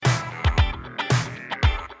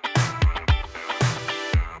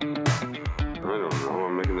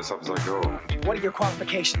this up as I go. What are your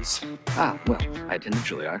qualifications? Well, I attended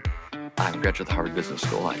Juilliard. I'm a graduate of the Harvard Business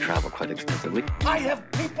School. I travel quite extensively. I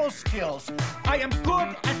have people skills. I am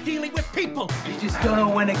good at dealing with people. You just don't know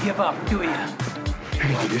when to give up, do you? I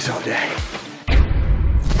can do this all day.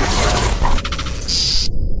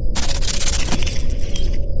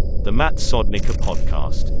 The Matt Sodnicker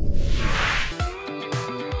Podcast.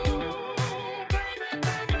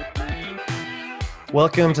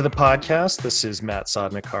 Welcome to the podcast. This is Matt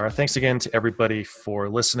Sodnicker. Thanks again to everybody for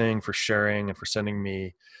listening, for sharing, and for sending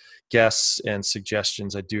me guests and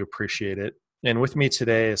suggestions. I do appreciate it. And with me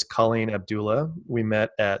today is Colleen Abdoulah. We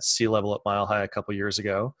met at Sea Level at Mile High a couple years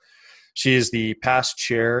ago. She is the past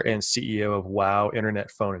chair and CEO of WOW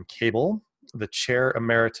Internet, Phone, and Cable, the chair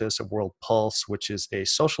emeritus of World Pulse, which is a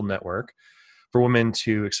social network for women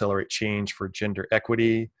to accelerate change for gender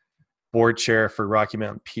equity, board chair for Rocky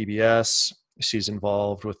Mountain PBS. She's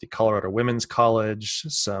involved with the Colorado Women's College,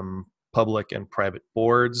 some public and private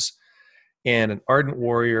boards, and an ardent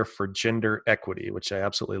warrior for gender equity, which I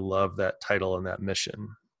absolutely love that title and that mission.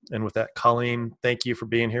 And with that, Colleen, thank you for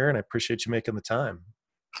being here, and I appreciate you making the time.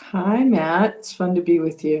 Hi, Matt. It's fun to be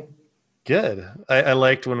with you. Good. I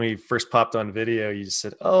liked when we first popped on video, you just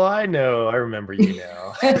said, "Oh, I know. I remember you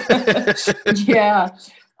now." Yeah.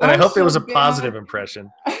 And I hope it was a positive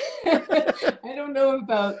impression. I don't know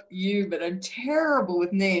about you, but I'm terrible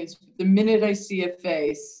with names. The minute I see a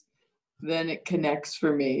face, then it connects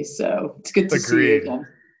for me. So it's good to see you again.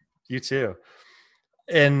 You too.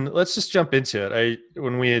 And let's just jump into it.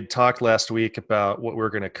 When we had talked last week about what we're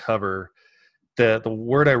going to cover, the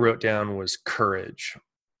word I wrote down was courage.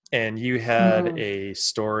 And you had a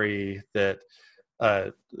story that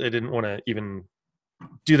I didn't want to even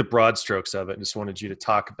do the broad strokes of it. I just wanted you to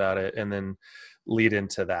talk about it and then lead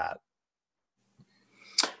into that.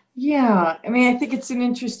 Yeah. I mean, I think it's an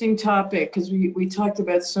interesting topic because we talked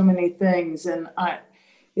about so many things, and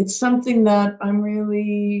it's something that I'm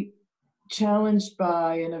really challenged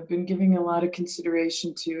by and I've been giving a lot of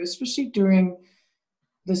consideration to, especially during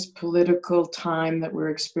this political time that we're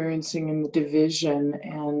experiencing in the division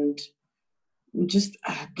and just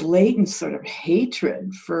a blatant sort of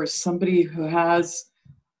hatred for somebody who has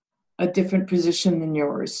a different position than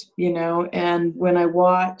yours, you know? And when I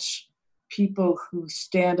watch people who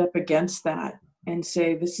stand up against that and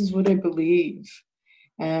say, this is what I believe,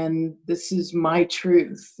 and this is my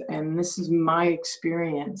truth, and this is my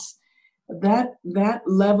experience, that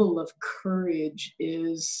level of courage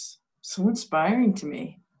is so inspiring to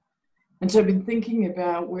me. And so I've been thinking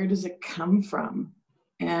about where does it come from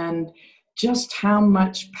and just how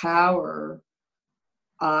much power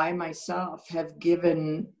I myself have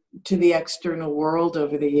given to the external world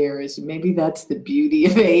over the years. Maybe that's the beauty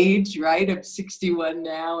of age, right? I'm 61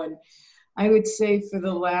 now. And I would say for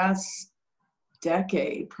the last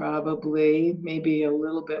decade, probably, maybe a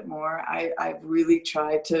little bit more, I've really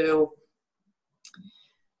tried to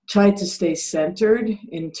stay centered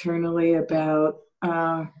internally about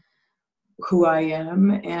who I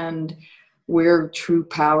am and where true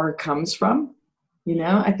power comes from. You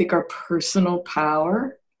know, I think our personal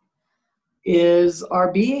power is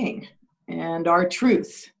our being and our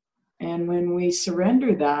truth. And when we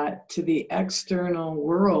surrender that to the external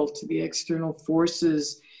world, to the external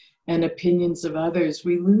forces and opinions of others,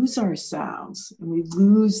 we lose ourselves and we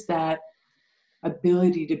lose that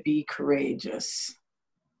ability to be courageous.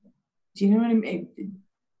 Do you know what I mean?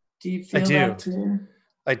 Do you feel that too?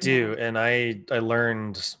 I do. And I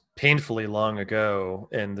learned painfully long ago,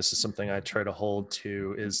 and this is something I try to hold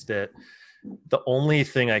to, is that the only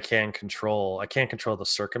thing I can't control the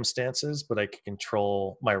circumstances, but I can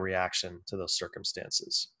control my reaction to those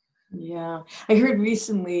circumstances. Yeah. I heard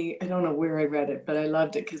recently, I don't know where I read it, but I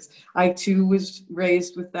loved it because I too was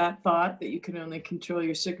raised with that thought that you can only control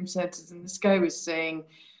your circumstances. And this guy was saying,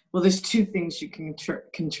 well, there's two things you can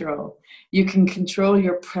control. You can control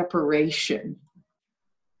your preparation,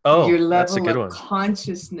 your level of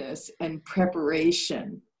consciousness and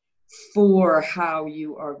preparation for how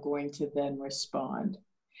you are going to then respond.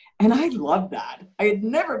 And I love that. I had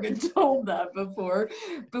never been told that before,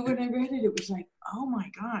 but when I read it, it was like, oh my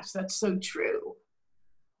gosh, that's so true.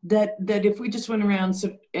 That if we just went around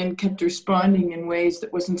and kept responding in ways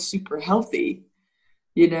that wasn't super healthy,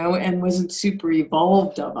 you know, and wasn't super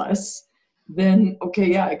evolved of us, then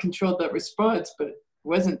okay, yeah, I controlled that response, but it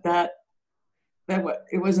wasn't that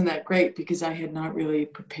great because I had not really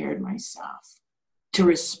prepared myself to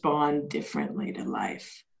respond differently to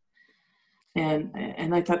life.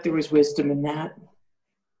 And I thought there was wisdom in that.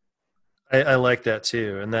 I like that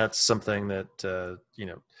too. And that's something that,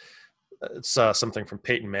 saw something from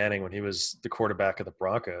Peyton Manning when he was the quarterback of the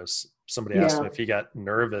Broncos. Somebody asked him Yeah. if he got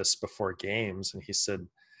nervous before games, and he said,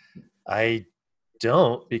 I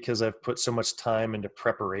don't, because I've put so much time into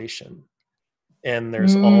preparation. And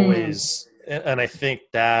there's always, and I think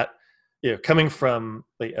that, coming from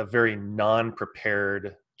like a very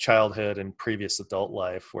non-prepared childhood and previous adult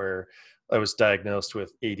life where I was diagnosed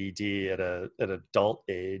with ADD at an adult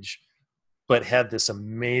age, but had this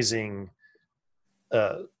amazing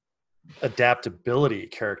adaptability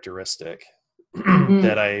characteristic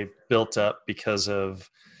that I built up because of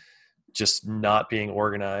just not being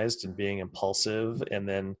organized and being impulsive. And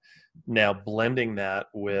then now blending that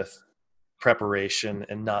with preparation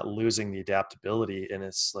and not losing the adaptability. And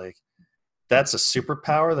it's like, that's a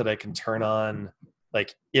superpower that I can turn on.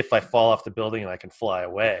 Like if I fall off the building and I can fly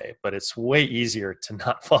away, but it's way easier to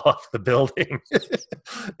not fall off the building.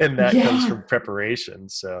 And that comes from preparation.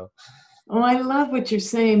 So. Oh, I love what you're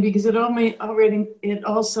saying, because it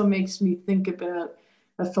also makes me think about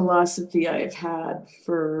a philosophy I've had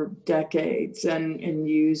for decades and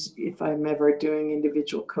use if I'm ever doing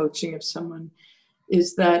individual coaching of someone,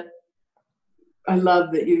 is that I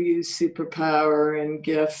love that you use superpower and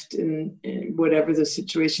gift in whatever the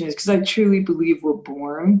situation is, because I truly believe we're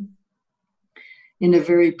born in a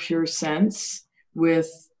very pure sense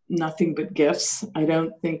with nothing but gifts. I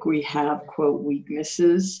don't think we have, quote,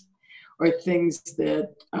 weaknesses or things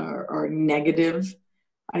that are negative.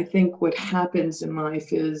 I think what happens in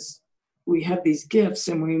life is we have these gifts,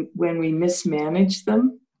 and when we mismanage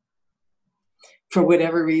them, for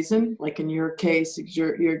whatever reason, like in your case,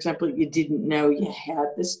 your example, you didn't know you had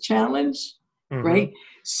this challenge, right?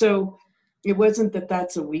 So it wasn't that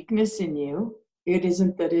that's a weakness in you. It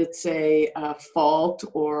isn't that it's a fault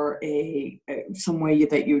or some way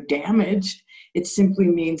that you're damaged. It simply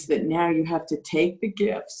means that now you have to take the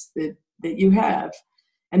gifts that you have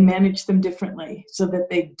and manage them differently so that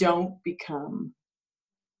they don't become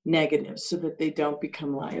negative, so that they don't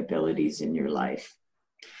become liabilities in your life.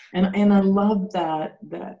 And I love that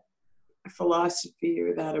philosophy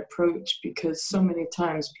or that approach, because so many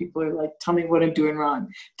times people are like, tell me what I'm doing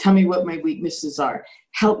wrong. Tell me what my weaknesses are.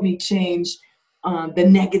 Help me change the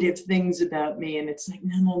negative things about me. And it's like,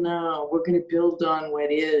 no. We're going to build on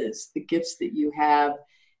what is, the gifts that you have,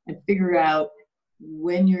 and figure out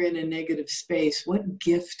when you're in a negative space, what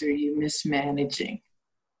gift are you mismanaging?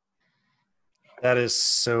 That is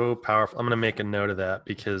so powerful. I'm going to make a note of that,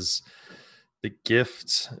 because the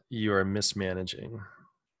gift you are mismanaging.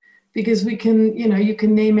 Because we can, you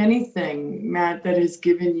can name anything, Matt, that has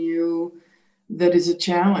given you, that is a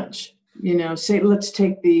challenge. Let's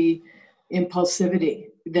take the impulsivity,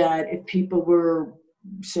 that if people were,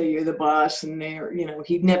 say you're the boss and they're,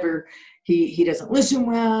 he doesn't listen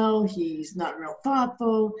well, he's not real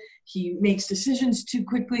thoughtful, he makes decisions too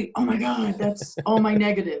quickly. Oh my God, that's all my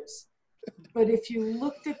negatives. But if you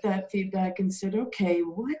looked at that feedback and said, okay,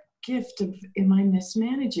 what gift am I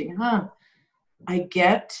mismanaging? I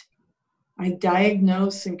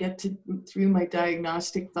diagnose and get through my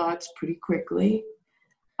diagnostic thoughts pretty quickly.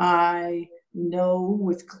 I know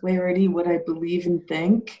with clarity what I believe and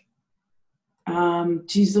think.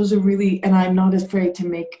 Those are really, and I'm not afraid to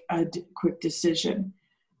make a quick decision.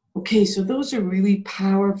 Okay, so those are really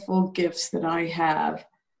powerful gifts that I have.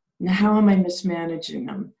 Now, how am I mismanaging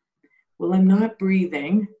them? Well, I'm not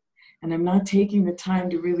breathing, and I'm not taking the time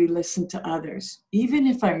to really listen to others. Even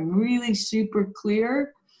if I'm really super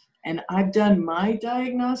clear and I've done my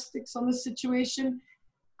diagnostics on the situation,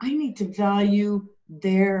 I need to value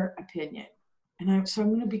their opinion. So I'm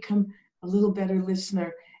going to become a little better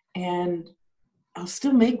listener, and I'll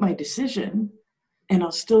still make my decision, and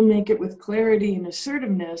I'll still make it with clarity and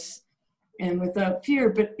assertiveness and without fear,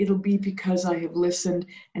 but it'll be because I have listened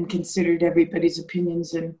and considered everybody's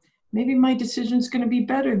opinions, and maybe my decision's going to be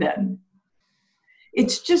better then.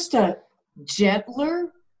 It's just a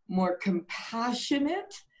gentler, more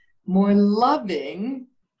compassionate, more loving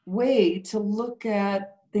way to look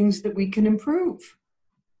at things that we can improve.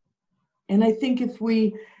 And I think if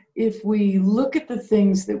we look at the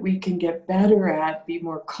things that we can get better at, be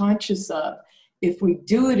more conscious of, if we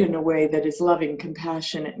do it in a way that is loving,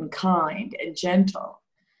 compassionate, and kind and gentle,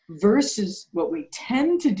 versus what we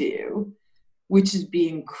tend to do, which is be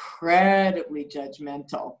incredibly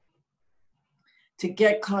judgmental, to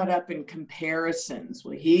get caught up in comparisons.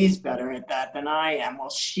 Well, he's better at that than I am. Well,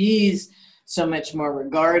 she's so much more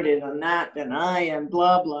regarded on that than I am,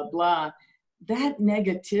 blah, blah, blah. That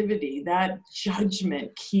negativity, that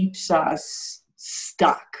judgment keeps us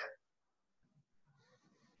stuck,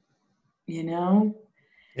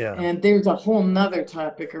 Yeah. And there's a whole nother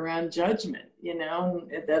topic around judgment,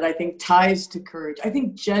 that I think ties to courage. I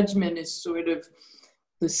think judgment is sort of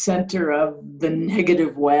the center of the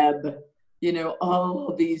negative web.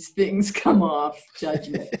 All these things come off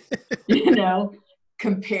judgment.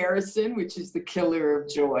 Comparison, which is the killer of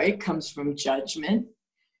joy, comes from judgment.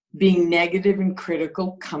 Being negative and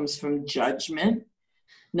critical comes from judgment.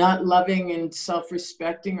 Not loving and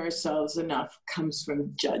self-respecting ourselves enough comes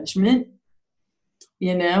from judgment.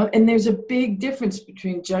 And there's a big difference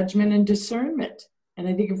between judgment and discernment. And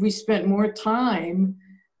I think if we spent more time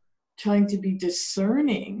trying to be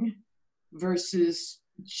discerning versus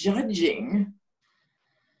judging,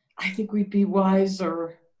 I think we'd be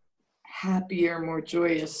wiser, happier, more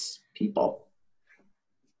joyous people.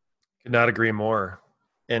 Could not agree more.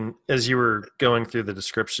 And as you were going through the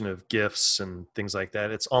description of gifts and things like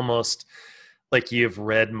that, it's almost like you've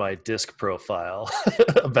read my disc profile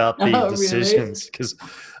about the decisions, because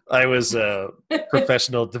I was a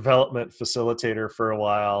professional development facilitator for a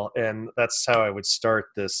while, and that's how I would start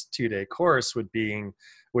this 2-day course would be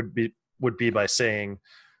by saying,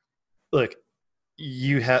 look,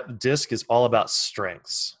 disc is all about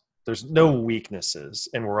strengths. There's no weaknesses,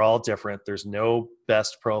 and we're all different. There's no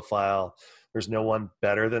best profile. There's no one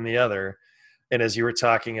better than the other. And as you were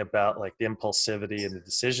talking about like the impulsivity and the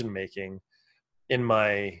decision making, in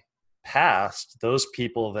my past, those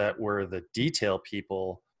people that were the detail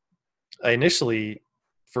people, I initially,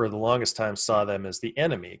 for the longest time, saw them as the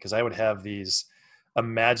enemy, because I would have these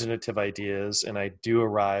imaginative ideas and I do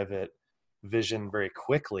arrive at vision very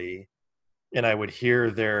quickly. And I would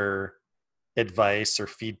hear their advice or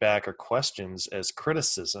feedback or questions as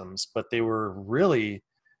criticisms, but they were really,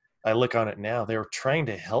 I look on it now, they were trying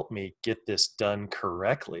to help me get this done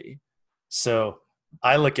correctly. So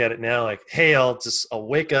I look at it now like, hey, I'll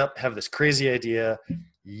wake up, have this crazy idea.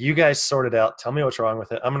 You guys sort it out. Tell me what's wrong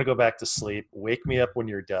with it. I'm going to go back to sleep. Wake me up when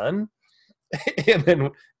you're done. And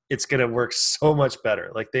then it's going to work so much better.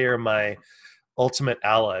 Like, they are my ultimate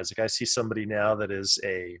allies. Like, I see somebody now that is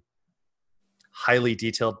a highly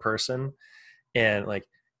detailed person, and like,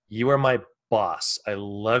 you are my boss. I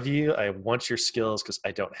love you. I want your skills because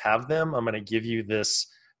I don't have them. I'm going to give you this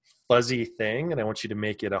fuzzy thing, and I want you to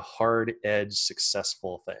make it a hard edge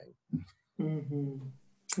successful thing. Mm-hmm.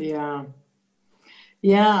 Yeah.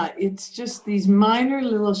 It's just these minor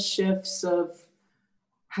little shifts of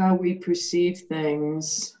how we perceive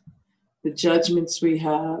things, the judgments we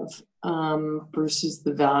have, versus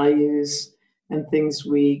the values and things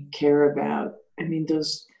we care about. I mean,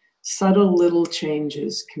 those subtle little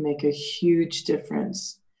changes can make a huge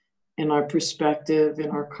difference in our perspective, in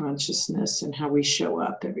our consciousness, and how we show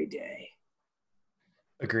up every day.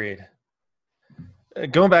 Agreed.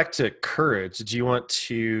 Going back to courage, do you want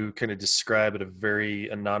to kind of describe at a very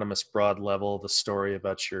anonymous, broad level the story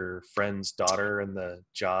about your friend's daughter and the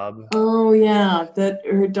job? Oh, yeah. That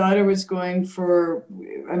her daughter was going for,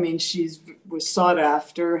 I mean, was sought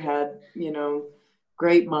after, had,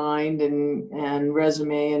 great mind and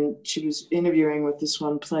resume. And she was interviewing with this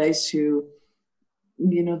one place who,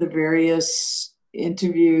 the various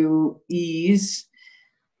interviewees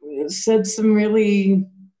said some really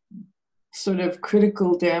sort of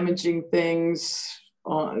critical, damaging things,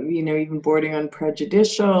 even bordering on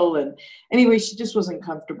prejudicial. And anyway, she just wasn't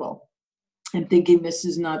comfortable and thinking, this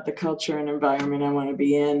is not the culture and environment I want to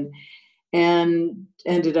be in, and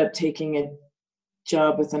ended up taking a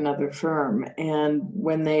job with another firm. And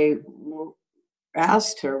when they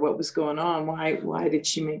asked her what was going on, why did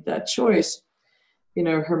she make that choice?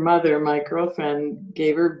 Her mother, my girlfriend,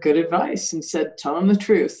 gave her good advice and said, tell them the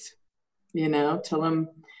truth, tell them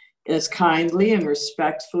as kindly and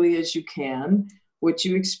respectfully as you can what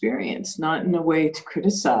you experienced, not in a way to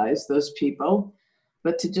criticize those people,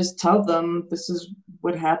 but to just tell them this is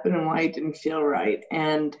what happened and why it didn't feel right.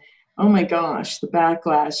 And oh my gosh, the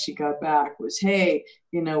backlash she got back was, hey,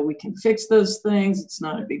 we can fix those things. It's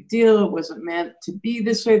not a big deal. It wasn't meant to be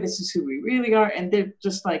this way. This is who we really are. And they're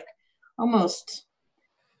just like almost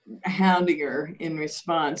hounding her in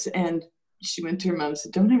response. And she went to her mom and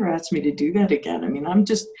said, don't ever ask me to do that again. I mean, I'm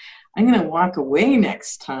going to walk away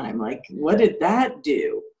next time. Like, what did that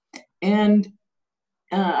do? And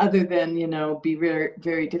other than, be very,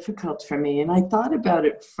 very difficult for me. And I thought about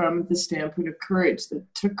it from the standpoint of courage. That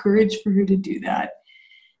took courage for her to do that.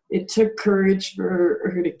 It took courage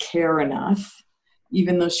for her to care enough,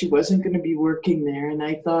 even though she wasn't going to be working there. And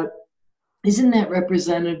I thought, isn't that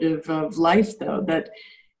representative of life, though? That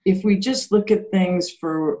if we just look at things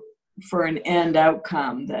for an end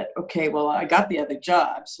outcome, that, okay, well, I got the other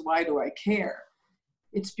job, so why do I care?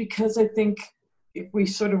 It's because I think if we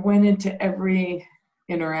sort of went into every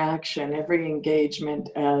interaction, every engagement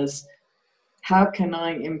as how can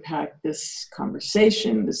I impact this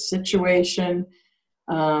conversation, this situation,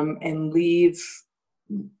 and leave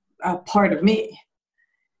a part of me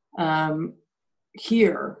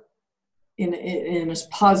here in as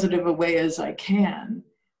positive a way as I can.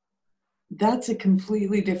 That's a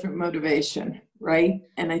completely different motivation, right?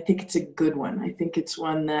 And I think it's a good one. I think it's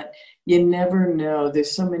one that you never know.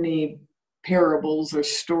 There's so many parables or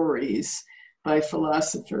stories by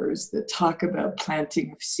philosophers that talk about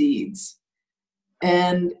planting of seeds.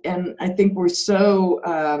 And I think we're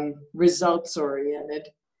so results oriented,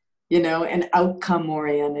 and outcome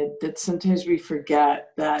oriented, that sometimes we forget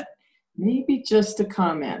that maybe just a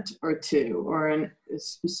comment or two or a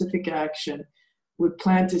specific action would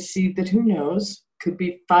plant a seed that, who knows, could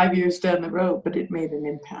be 5 years down the road, but it made an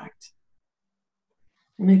impact.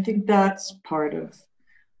 And I think that's part of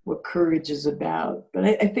what courage is about. But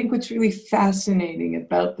I think what's really fascinating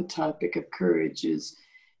about the topic of courage is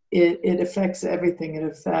it affects everything. It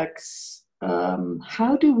affects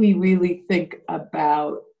how do we really think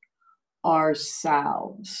about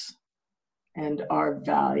ourselves and our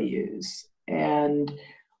values, and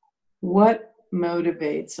what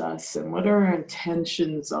motivates us and what our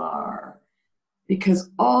intentions are, because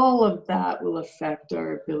all of that will affect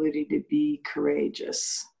our ability to be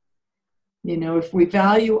courageous. If we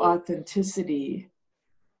value authenticity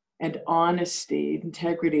and honesty,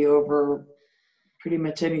 integrity over pretty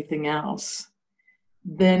much anything else,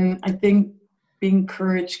 then I think being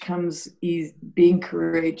courageous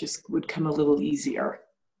would come a little easier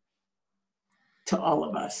to all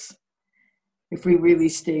of us if we really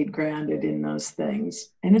stayed grounded in those things.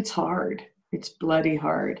 And it's hard. It's bloody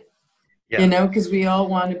hard. Yeah. Because we all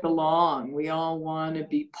want to belong. We all want to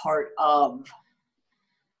be part of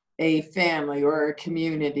a family or a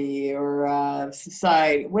community or a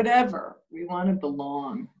society, whatever. We want to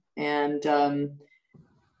belong. And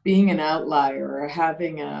being an outlier or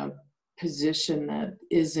having a position that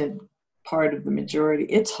isn't part of the majority,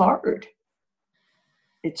 it's hard.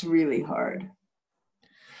 It's really hard.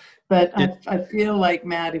 But I feel like,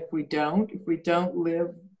 Matt, if we don't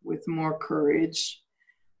live with more courage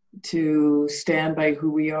to stand by who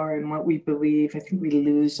we are and what we believe, I think we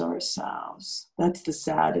lose ourselves. That's the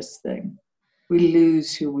saddest thing. We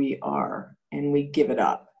lose who we are and we give it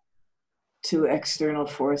up to external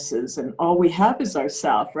forces, and all we have is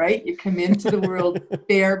ourself, right? You come into the world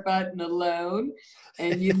bare butt and alone,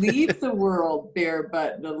 and you leave the world bare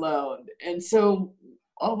butt and alone. And so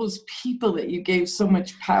all those people that you gave so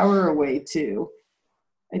much power away to,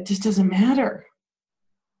 it just doesn't matter.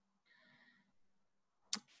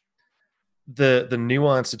 The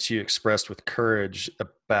nuance that you expressed with courage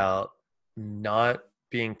about not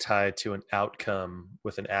being tied to an outcome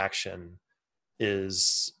with an action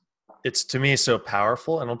it's to me so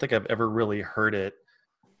powerful. I don't think I've ever really heard it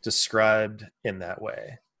described in that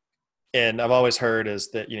way. And I've always heard is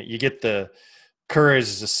that, you get the courage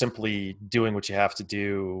is just simply doing what you have to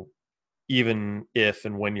do, even if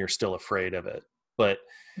and when you're still afraid of it. But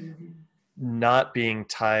not being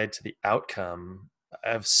tied to the outcome,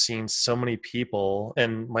 I've seen so many people,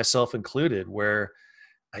 and myself included, where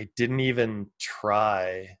I didn't even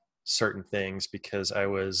try certain things because I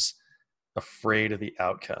was afraid of the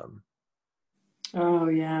outcome. Oh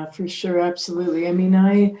yeah, for sure. Absolutely. I mean,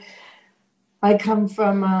 I come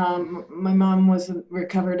from, my mom was a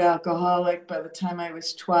recovered alcoholic by the time I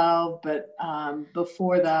was 12, but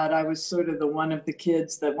before that, I was sort of the one of the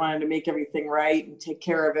kids that wanted to make everything right and take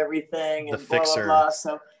care of everything and blah, blah, blah.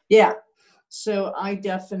 So yeah. So I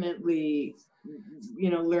definitely,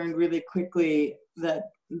 learned really quickly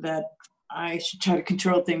that I should try to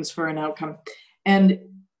control things for an outcome. And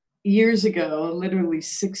years ago, literally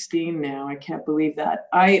 16 now, I can't believe that.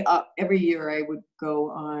 Every year I would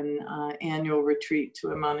go on annual retreat to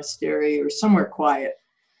a monastery or somewhere quiet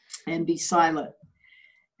and be silent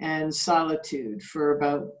and solitude for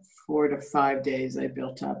about 4 to 5 days. I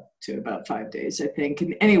built up to about 5 days, I think.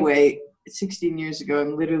 And anyway, 16 years ago,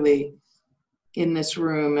 I'm literally in this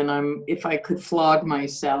room, and if I could flog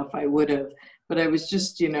myself, I would have. But I was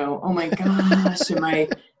just, oh my gosh, am I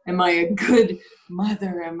a good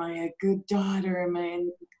mother? Am I a good daughter? Am I a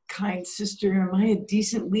kind sister? Am I a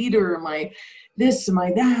decent leader? Am I this? Am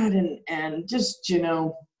I that? And just,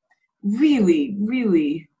 really,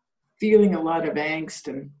 really feeling a lot of angst.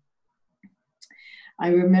 And I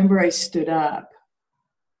remember I stood up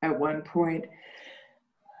at one point,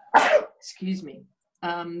 excuse me,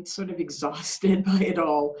 sort of exhausted by it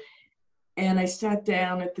all. And I sat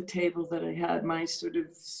down at the table that I had my sort of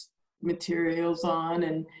materials on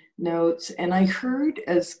and notes, and I heard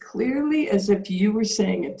as clearly as if you were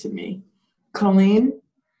saying it to me, Colleen,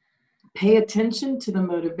 pay attention to the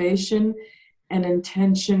motivation and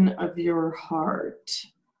intention of your heart,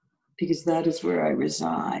 because that is where I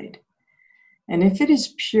reside. And if it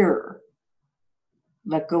is pure,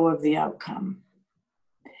 let go of the outcome.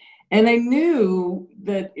 And I knew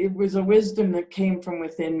that it was a wisdom that came from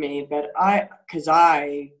within me, but because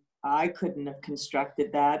I couldn't have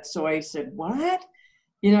constructed that. So I said, what?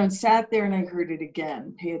 And sat there and I heard it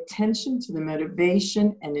again. Pay attention to the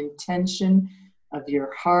motivation and intention of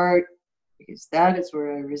your heart, because that is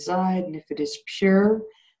where I reside. And if it is pure,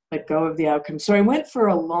 let go of the outcome. So I went for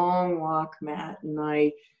a long walk, Matt, and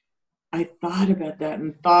I thought about that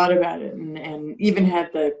and thought about it and even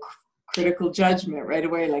had the critical judgment right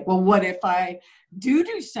away. Like, well, what if I do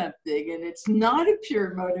something and it's not a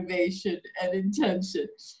pure motivation and intention?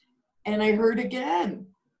 And I heard again,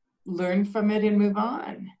 learn from it and move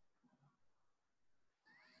on,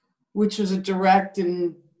 which was a direct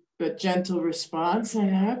but gentle response.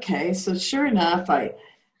 Okay, so sure enough, I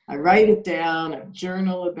write it down, I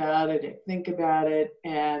journal about it, I think about it,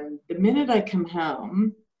 and the minute I come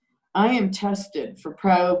home, I am tested for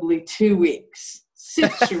probably 2 weeks.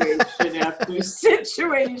 Situation after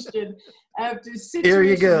situation after situation. Here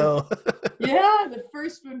you go. Yeah, the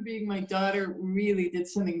first one being my daughter really did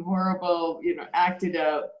something horrible, acted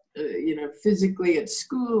out, physically at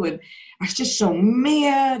school, and I was just so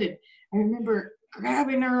mad. And I remember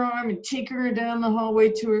grabbing her arm and taking her down the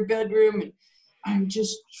hallway to her bedroom, and I'm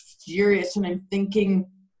just furious, and I'm thinking,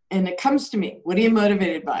 and it comes to me, what are you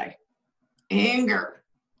motivated by? Anger.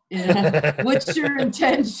 What's your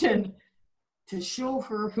intention? To show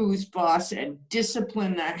her who's boss and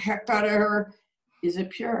discipline the heck out of her. Is it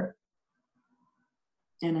pure?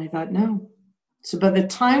 And I thought, no. So by the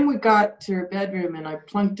time we got to her bedroom and I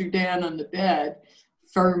plunked her down on the bed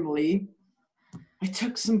firmly, I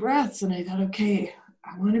took some breaths and I thought, okay,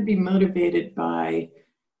 I want to be motivated by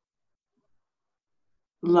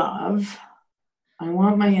love. I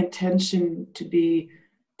want my intention to be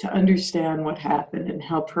to understand what happened and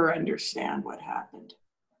help her understand what happened.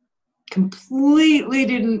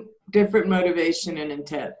 Completely different motivation and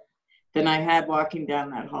intent than I had walking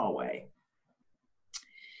down that hallway.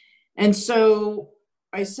 And so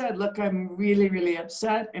I said, look, I'm really, really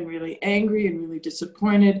upset and really angry and really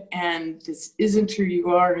disappointed, and this isn't who you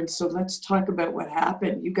are. And so let's talk about what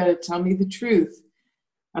happened. You got to tell me the truth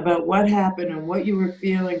about what happened and what you were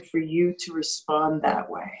feeling for you to respond that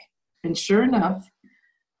way. And sure enough,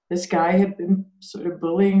 this guy had been sort of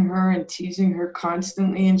bullying her and teasing her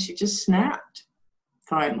constantly, and she just snapped,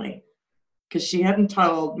 finally, because she hadn't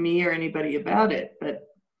told me or anybody about it, but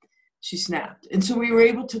she snapped. And so we were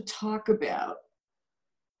able to talk about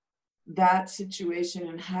that situation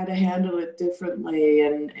and how to handle it differently,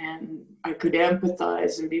 and I could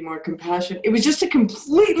empathize and be more compassionate. It was just a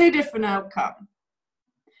completely different outcome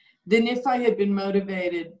than if I had been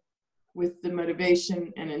motivated with the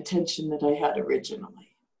motivation and intention that I had originally.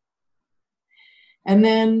 And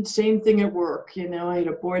then same thing at work. I had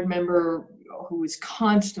a board member who was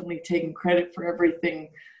constantly taking credit for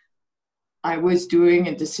everything I was doing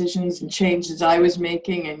and decisions and changes I was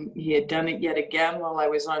making. And he had done it yet again while I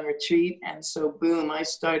was on retreat. And so boom, I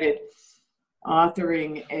started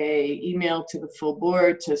authoring a email to the full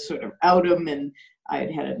board to sort of out him. And I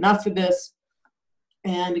had had enough of this.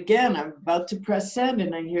 And again, I'm about to press send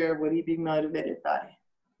and I hear, what are you being motivated by?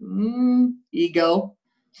 Ego.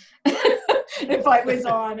 If I was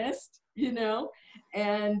honest,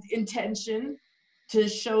 and intention to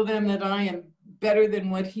show them that I am better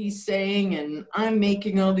than what he's saying and I'm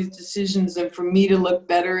making all these decisions and for me to look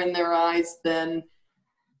better in their eyes than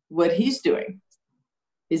what he's doing.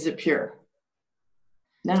 Is it pure?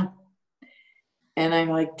 No. And I'm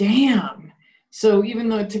like, damn. So even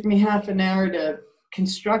though it took me half an hour to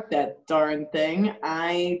construct that darn thing,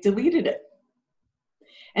 I deleted it.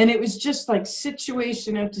 And it was just like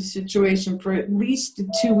situation after situation for at least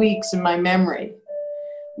 2 weeks in my memory,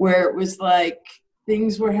 where it was like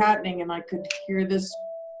things were happening and I could hear this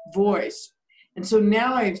voice. And so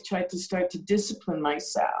now I've tried to start to discipline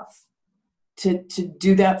myself to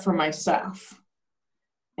do that for myself.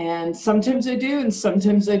 And sometimes I do and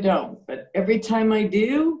sometimes I don't. But every time I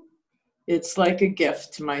do, it's like a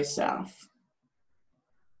gift to myself.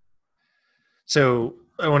 So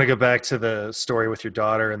I want to go back to the story with your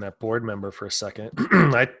daughter and that board member for a second.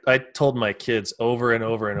 I told my kids over and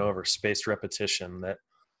over and over, spaced repetition, that,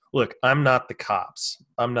 look, I'm not the cops.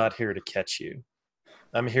 I'm not here to catch you.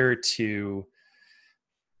 I'm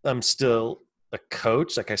still a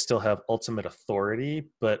coach. Like, I still have ultimate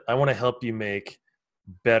authority, but I want to help you make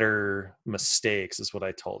better mistakes, is what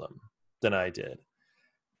I told them, than I did.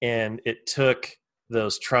 And it took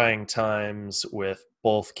those trying times with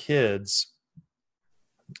both kids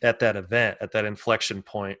at that event, at that inflection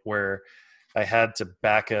point where I had to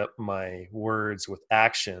back up my words with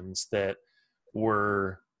actions that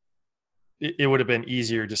were, it would have been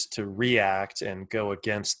easier just to react and go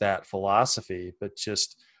against that philosophy, but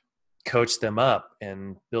just coach them up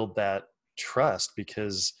and build that trust,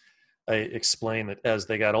 because I explained that as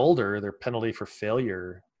they got older, their penalty for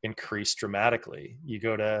failure increased dramatically. You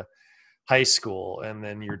go to high school and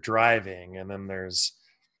then you're driving, and then there's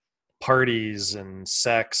parties and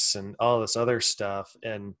sex and all this other stuff.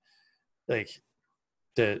 And like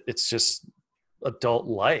it's just adult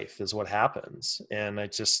life is what happens. And I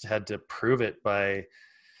just had to prove it by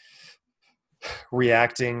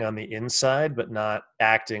reacting on the inside, but not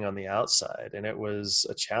acting on the outside. And it was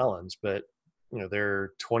a challenge, but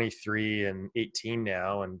they're 23 and 18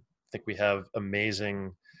 now. And I think we have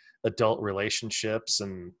amazing adult relationships,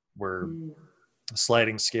 and we're a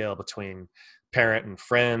sliding scale between parent and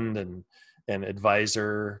friend and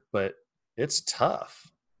advisor, but it's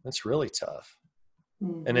tough. It's really tough.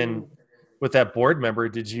 Mm-hmm. And then with that board member,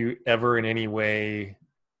 did you ever in any way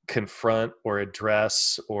confront or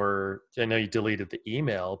address, or I know you deleted the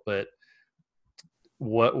email, but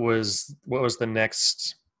what was the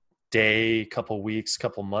next day, couple weeks,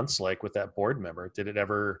 couple months like with that board member? Did it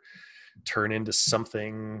ever turn into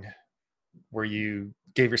something where you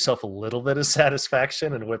gave yourself a little bit of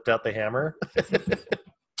satisfaction and whipped out the hammer?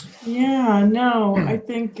 Yeah, no, I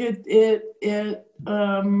think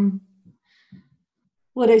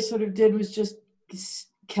what I sort of did was just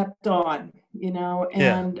kept on, and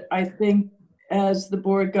yeah. I think as the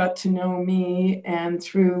board got to know me, and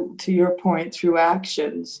through, to your point, through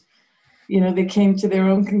actions, they came to their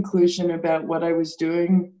own conclusion about what I was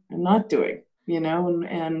doing and not doing,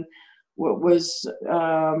 and what was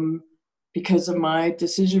because of my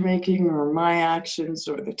decision-making or my actions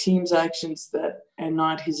or the team's actions, that, and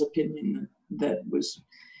not his opinion, that was,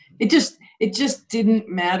 it just didn't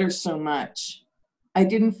matter so much. I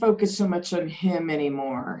didn't focus so much on him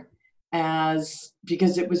anymore,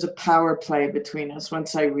 because it was a power play between us.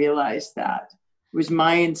 Once I realized that it was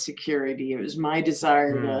my insecurity, it was my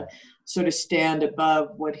desire to sort of stand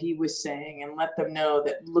above what he was saying and let them know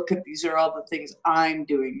that, look at, these are all the things I'm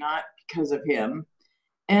doing, not because of him.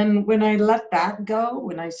 And when I let that go,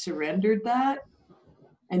 when I surrendered that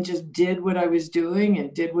and just did what I was doing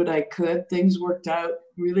and did what I could, things worked out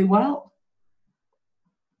really well.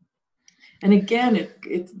 And again,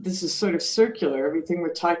 this is sort of circular. Everything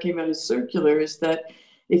we're talking about is circular, is that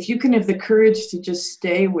if you can have the courage to just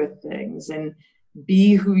stay with things and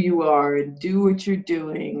be who you are and do what you're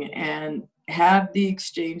doing and have the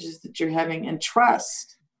exchanges that you're having, and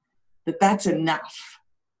trust that that's enough,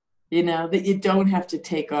 that you don't have to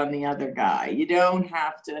take on the other guy. You don't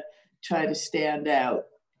have to try to stand out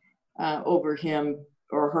over him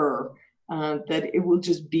or her, that it will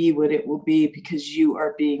just be what it will be because you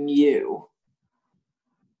are being you.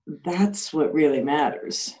 That's what really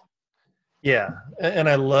matters. Yeah. And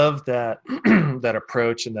I love that, that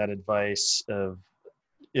approach and that advice of,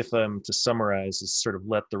 if I'm to summarize, is sort of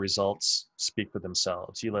let the results speak for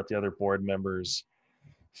themselves. You let the other board members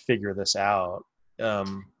figure this out.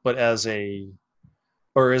 But is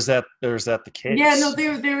that the case? Yeah, no,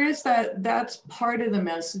 there is that. That's part of the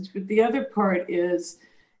message. But the other part is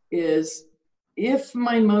if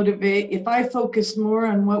I focus more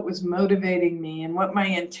on what was motivating me and what my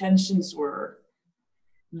intentions were,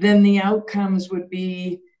 then the outcomes would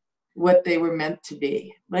be what they were meant to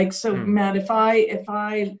be. Like, so Matt, if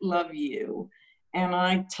I love you and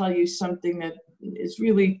I tell you something that is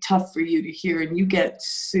really tough for you to hear, and you get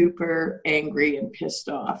super angry and pissed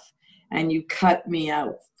off and you cut me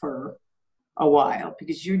out for a while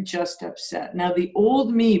because you're just upset. Now, the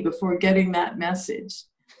old me before getting that message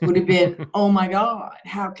would have been, oh my God,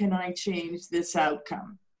 how can I change this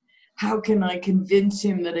outcome? How can I convince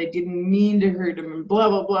him that I didn't mean to hurt him, and blah,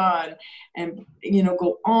 blah, blah, and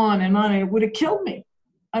go on. And it would have killed me.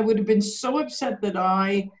 I would have been so upset that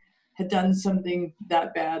I had done something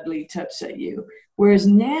that badly to upset you. Whereas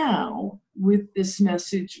now, with this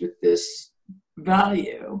message, with this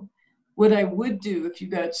value, what I would do if you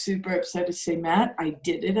got super upset is say, Matt, I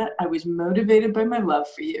did it. I was motivated by my love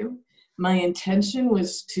for you. My intention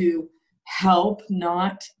was to help,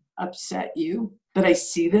 not upset you. But I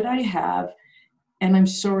see that I have, and I'm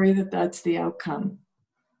sorry that that's the outcome.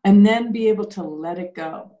 And then be able to let it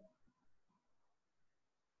go.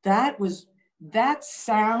 That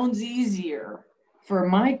sounds easier. For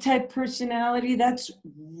my type personality, that's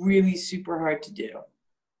really super hard to do.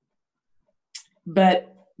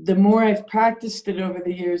 But the more I've practiced it over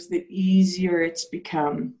the years, the easier it's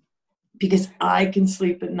become, because I can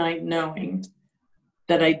sleep at night knowing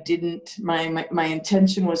that I didn't, my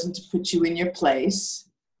intention wasn't to put you in your place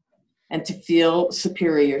and to feel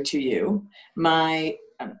superior to you.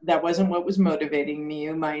 That wasn't what was motivating me.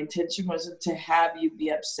 My intention wasn't to have you be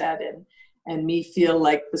upset and me feel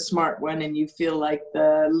like the smart one and you feel like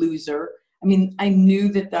the loser. I mean, I knew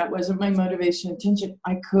that wasn't my motivation, intention.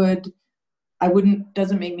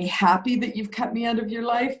 Doesn't make me happy that you've cut me out of your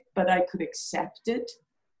life, but I could accept it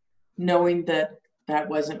knowing that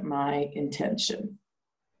wasn't my intention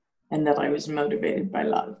and that I was motivated by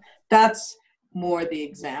love. That's more the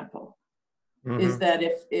example. Is that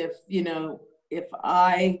if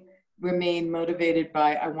I remain motivated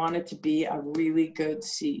by, I wanted to be a really good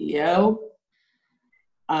CEO.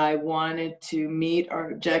 I wanted to meet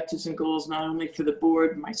our objectives and goals, not only for the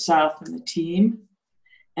board, myself and the team.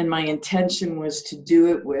 And my intention was to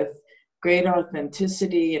do it with great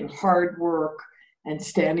authenticity and hard work and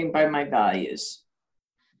standing by my values.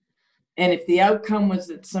 And if the outcome was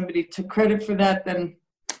that somebody took credit for that, then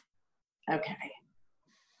okay,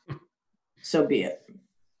 so be it.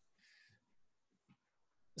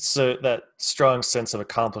 So that strong sense of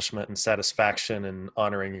accomplishment and satisfaction and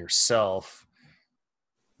honoring yourself,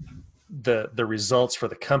 the results for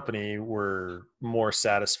the company were more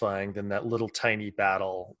satisfying than that little tiny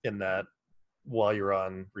battle in that while you're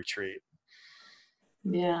on retreat.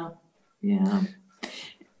 Yeah.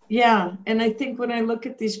 And I think when I look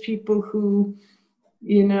at these people who,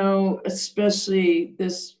 especially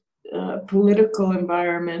this political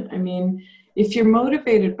environment, I mean, if you're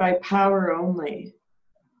motivated by power only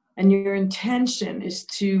and your intention is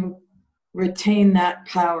to retain that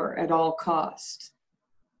power at all costs,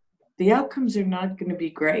 the outcomes are not going to be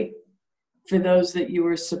great for those that you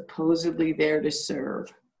were supposedly there to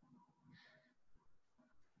serve.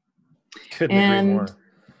 Couldn't agree more.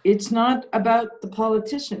 It's not about the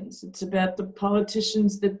politicians. It's about the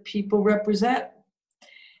politicians that people represent.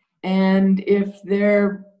 And if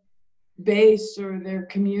their base or their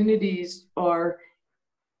communities are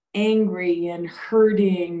angry and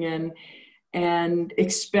hurting and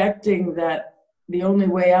expecting that the only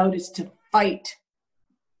way out is to fight,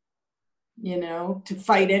 to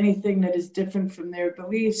fight anything that is different from their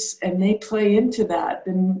beliefs, and they play into that,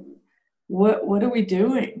 then what are we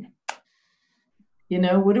doing?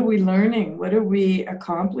 What are we learning? What are we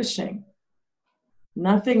accomplishing?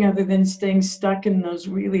 Nothing other than staying stuck in those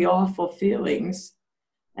really awful feelings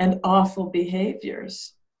and awful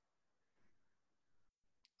behaviors.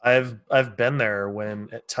 I've been there when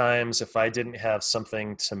at times, if I didn't have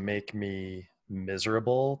something to make me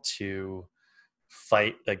miserable to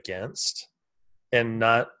fight against, and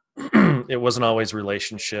not, it wasn't always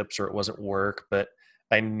relationships or it wasn't work, but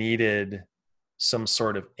I needed some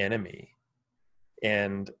sort of enemy.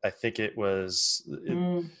 And I think this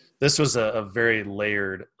was a very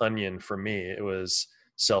layered onion for me. It was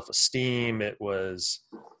self-esteem. It was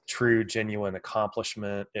true, genuine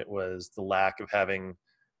accomplishment. It was the lack of having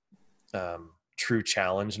true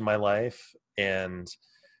challenge in my life, and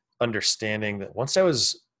understanding that once I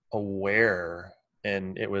was aware,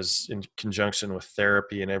 and it was in conjunction with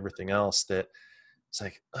therapy and everything else, that it's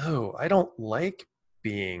like, oh, I don't like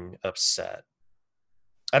being upset.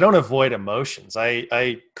 I don't avoid emotions.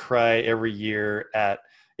 I cry every year at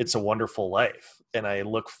It's a Wonderful Life. And I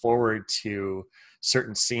look forward to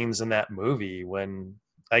certain scenes in that movie when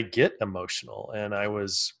I get emotional. And I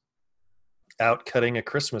was out cutting a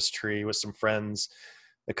Christmas tree with some friends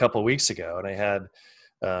a couple of weeks ago. And I had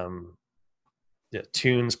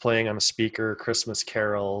tunes playing on a speaker, Christmas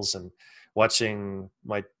carols, and watching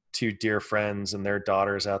my two dear friends and their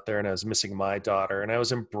daughters out there, and I was missing my daughter, and I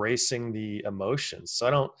was embracing the emotions. So I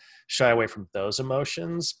don't shy away from those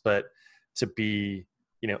emotions, but to be,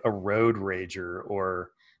 a road rager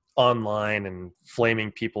or online and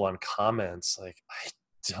flaming people on comments,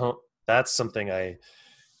 that's something I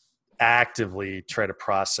actively try to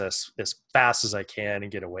process as fast as I can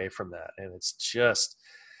and get away from that. And it's just,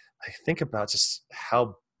 I think about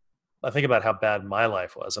how bad my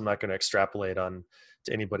life was. I'm not going to extrapolate on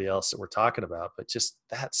to anybody else that we're talking about, but just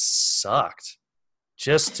that sucked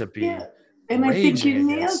just to be. Yeah. And I think you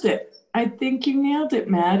nailed it. I think you nailed it,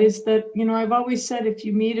 Matt, is that, I've always said, if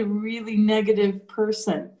you meet a really negative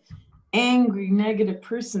person, angry, negative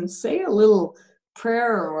person, say a little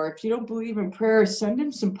prayer, or if you don't believe in prayer, send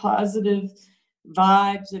them some positive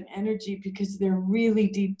vibes and energy, because they're really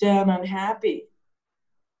deep down unhappy.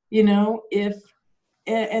 And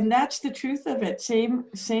that's the truth of it.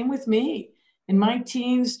 Same with me. In my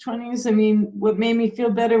teens, 20s, I mean, what made me feel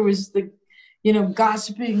better was the,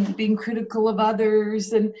 gossiping, being critical of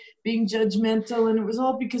others and being judgmental. And it was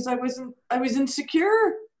all because I was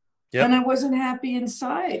insecure. Yep. And I wasn't happy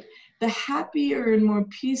inside. the happier and more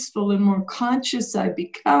peaceful and more conscious I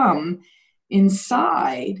become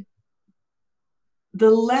inside, the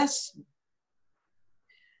less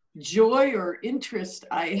joy or interest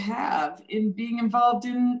I have in being involved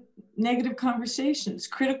in negative conversations,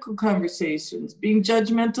 critical conversations, being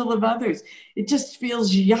judgmental of others. It just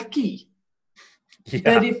feels yucky.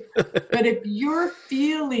 Yeah. But if you're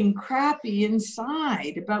feeling crappy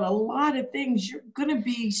inside about a lot of things, you're going to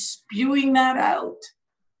be spewing that out.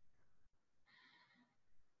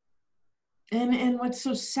 And what's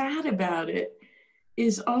so sad about it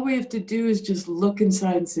is all we have to do is just look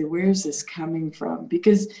inside and say, where's this coming from?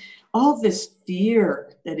 Because all this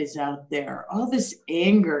fear that is out there, all this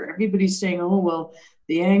anger, everybody's saying, oh, well,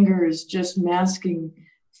 the anger is just masking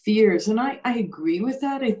fears. And I agree with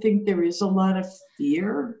that. I think there is a lot of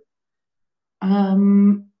fear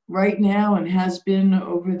right now, and has been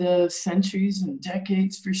over the centuries and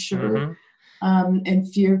decades for sure.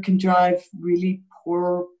 And fear can drive really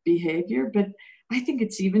poor behavior, but I think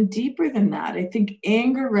it's even deeper than that. I think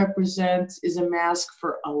anger is a mask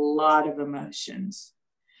for a lot of emotions.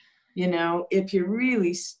 You know, if you're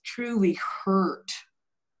really truly hurt,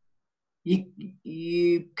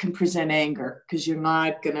 you can present anger because you don't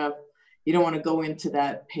want to go into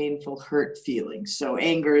that painful hurt feeling. So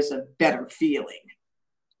anger is a better feeling,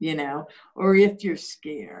 you know, or if you're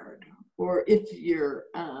scared, or if you're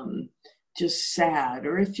just sad,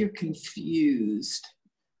 or if you're confused,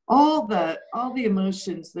 all the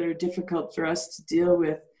emotions that are difficult for us to deal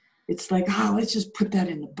with, it's like, oh, let's just put that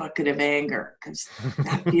in the bucket of anger because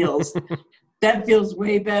that feels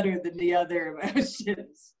way better than the other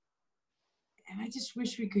emotions. And I just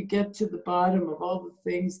wish we could get to the bottom of all the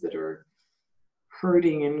things that are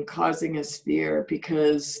hurting and causing us fear,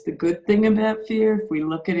 because the good thing about fear, if we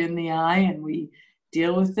look it in the eye and we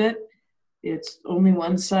deal with it, it's only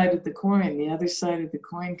one side of the coin. The other side of the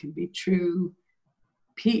coin can be true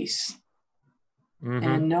peace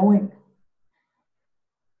and knowing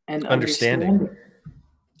and understanding.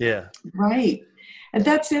 Yeah. Right. And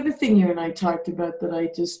that's the other thing you and I talked about that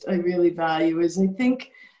I really value is I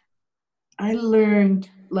think I learned,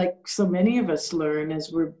 like so many of us learn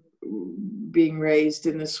as we're being raised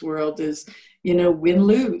in this world, is, you know, win,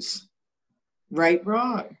 lose, right,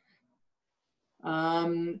 wrong.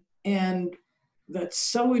 And that's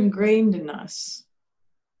so ingrained in us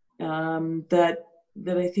that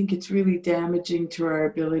I think it's really damaging to our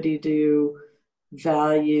ability to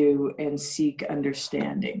value and seek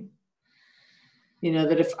understanding. You know,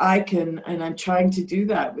 that if I can, and I'm trying to do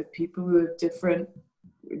that with people who have different,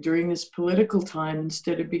 during this political time,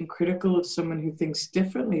 instead of being critical of someone who thinks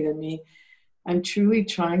differently than me, I'm truly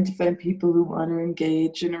trying to find people who want to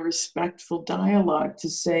engage in a respectful dialogue to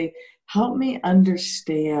say, help me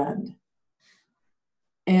understand.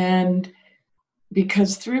 And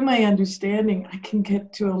because through my understanding, I can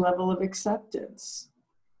get to a level of acceptance,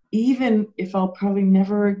 even if I'll probably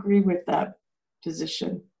never agree with that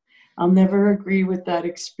position. I'll never agree with that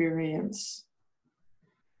experience.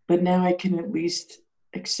 But now I can at least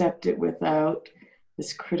accept it without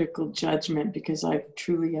this critical judgment, because I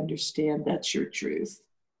truly understand that's your truth.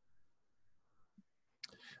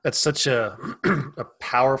 That's such a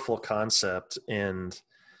powerful concept. And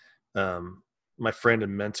my friend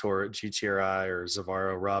and mentor at GTRI or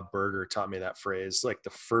Zavaro, Rob Berger, taught me that phrase like the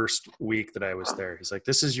first week that I was there. He's like,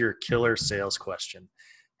 this is your killer sales question.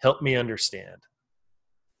 Help me understand.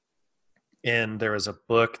 And there was a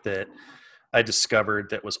book that I discovered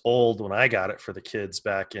that was old when I got it for the kids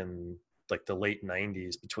back in like the late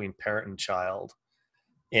 90s, Between Parent and Child.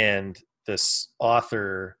 And this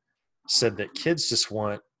author said that kids just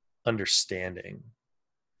want understanding.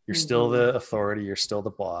 You're still the authority, you're still the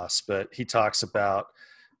boss. But he talks about,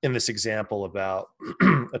 in this example, about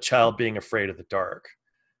a child being afraid of the dark.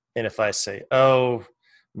 And if I say, oh,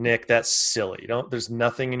 Nick, that's silly. There's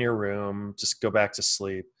nothing in your room, just go back to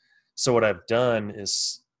sleep. So what I've done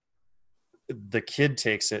is the kid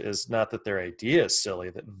takes it as not that their idea is silly,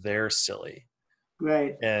 that they're silly.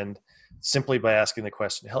 Right. And simply by asking the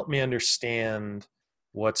question, help me understand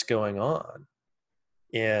what's going on.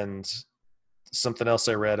 And something else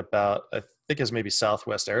I read about, I think it was maybe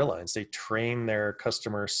Southwest Airlines, they train their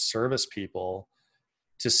customer service people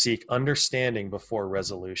to seek understanding before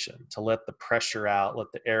resolution, to let the pressure out, let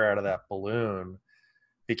the air out of that balloon.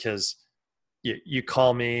 Because you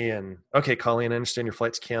call me and, okay, Colleen, I understand your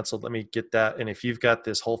flight's canceled. Let me get that. And if you've got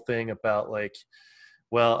this whole thing about like,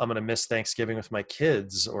 well, I'm going to miss Thanksgiving with my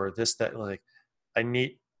kids or this, that, like,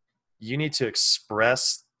 you need to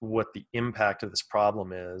express what the impact of this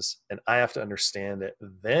problem is. And I have to understand it.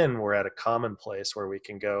 Then we're at a common place where we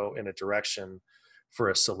can go in a direction for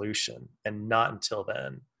a solution, and not until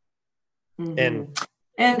then. And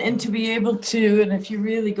and to be able to, and if you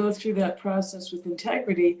really go through that process with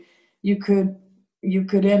integrity, you could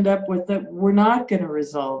end up with that we're not going to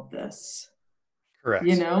resolve this. correct.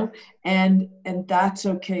 You know, and that's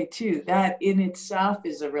okay too. That in itself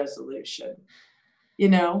is a resolution, you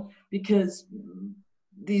know, because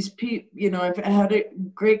these people, you know, I've had a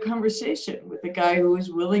great conversation with a guy who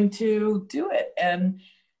was willing to do it and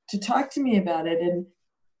to talk to me about it. And,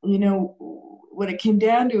 you know, what it came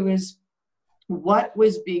down to is what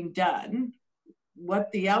was being done,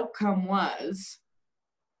 what the outcome was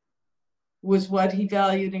what he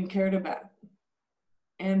valued and cared about.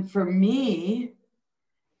 And for me,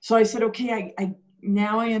 so I said, okay, I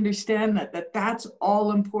now I understand that's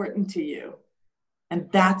all important to you. And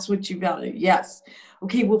that's what you value. Yes.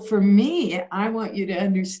 Okay, well, for me, I want you to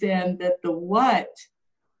understand that the what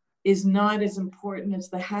is not as important as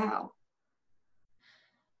the how.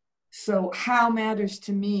 So how matters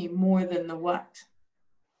to me more than the what.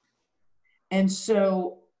 And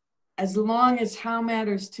so as long as how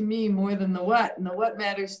matters to me more than the what, and the what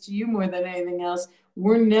matters to you more than anything else,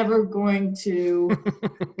 we're never going to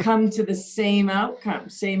come to the same outcome,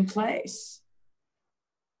 same place.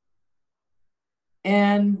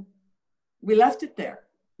 And we left it there.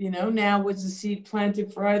 You know, now was the seed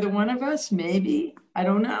planted for either one of us? Maybe, I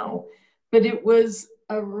don't know. But it was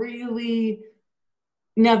a really,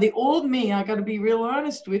 now the old me, I got to be real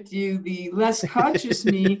honest with you, the less conscious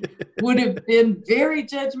me would have been very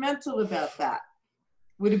judgmental about that.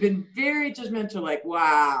 Would have been very judgmental, like,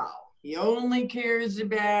 wow, he only cares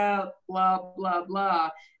about blah, blah, blah,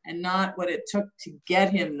 and not what it took to get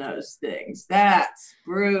him those things. That's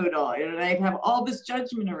brutal. And I'd have all this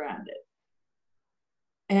judgment around it.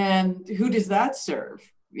 And who does that serve?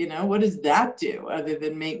 You know, what does that do other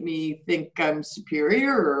than make me think I'm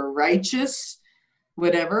superior or righteous,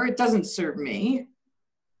 whatever? It doesn't serve me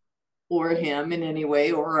or him in any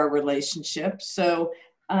way or our relationship. So,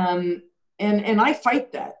 and I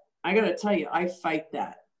fight that. I got to tell you, I fight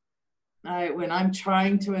that. When I'm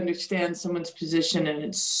trying to understand someone's position and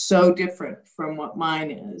it's so different from what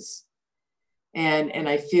mine is, and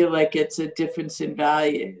I feel like it's a difference in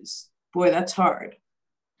values, boy, that's hard.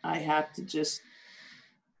 I have to just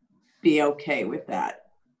be okay with that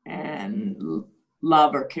and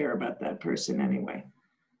love or care about that person anyway.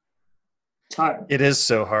 It's hard. It is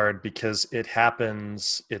so hard because it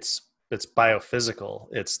happens. It's biophysical.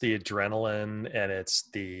 It's the adrenaline and it's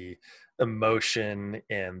the emotion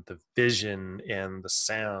and the vision and the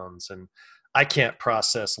sounds. And I can't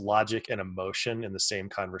process logic and emotion in the same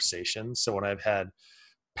conversation. So when I've had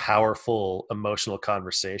powerful emotional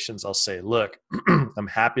conversations, I'll say, look, I'm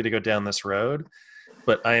happy to go down this road,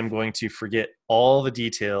 but I am going to forget all the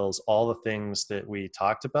details, all the things that we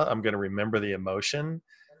talked about. I'm going to remember the emotion, and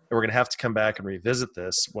we're going to have to come back and revisit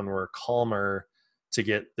this when we're calmer to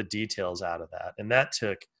get the details out of that. And that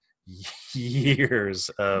took years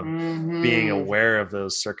of being aware of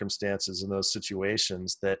those circumstances and those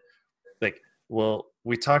situations that, like, well,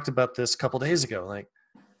 we talked about this a couple days ago, like,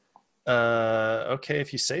 okay,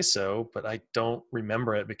 if you say so, but I don't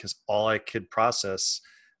remember it because all I could process,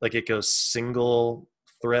 like, it goes single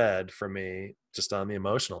thread for me just on the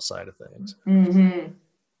emotional side of things.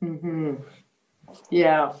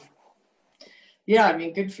 Yeah. Yeah. I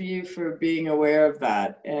mean, good for you for being aware of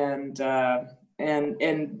that. And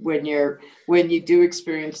when you do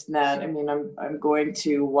experience that, I mean, I'm going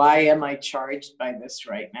to, why am I charged by this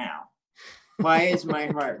right now? Why is my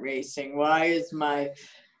heart racing? Why is my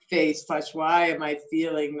face flushed? Why am I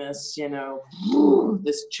feeling this, you know,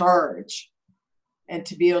 this charge? And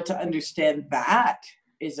to be able to understand that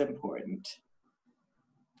is important.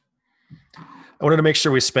 I wanted to make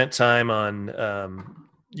sure we spent time on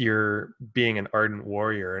your being an ardent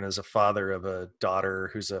warrior, and as a father of a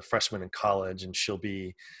daughter who's a freshman in college, and she'll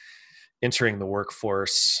be entering the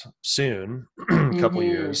workforce soon, a couple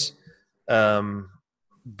years.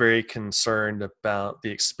 Very concerned about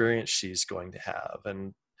the experience she's going to have.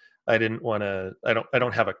 And I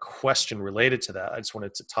don't have a question related to that. I just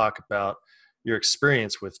wanted to talk about your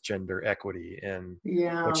experience with gender equity and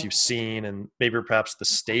what you've seen and maybe perhaps the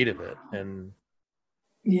state of it. And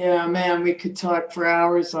yeah, man, we could talk for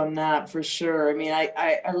hours on that for sure. I mean,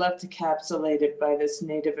 I love to capsulate it by this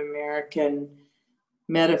Native American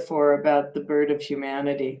metaphor about the bird of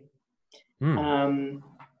humanity. And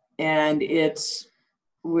it's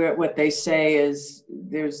what they say is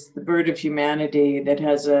there's the bird of humanity that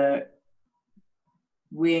has a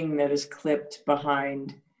wing that is clipped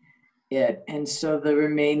behind it. And so the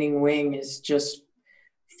remaining wing is just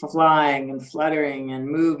flying and fluttering and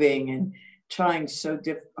moving and trying so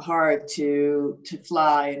hard to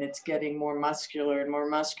fly, and it's getting more muscular and more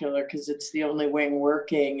muscular because it's the only wing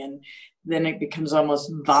working, and then it becomes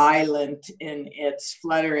almost violent in its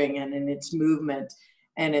fluttering and in its movement,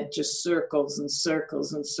 and it just circles and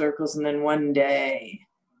circles and circles, and then one day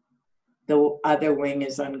the other wing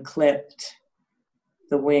is unclipped.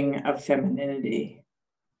 The wing of femininity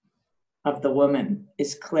of the woman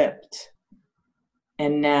is clipped,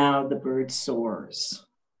 and now the bird soars.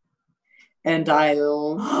 And I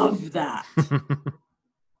love that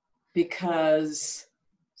because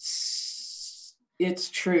it's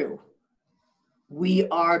true. We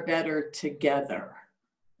are better together.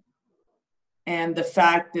 And the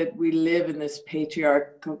fact that we live in this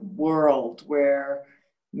patriarchal world where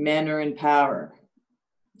men are in power,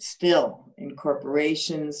 still in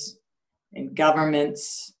corporations, in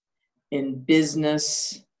governments, in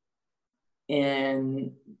business,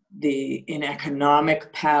 in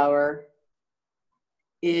economic power,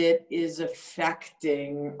 it is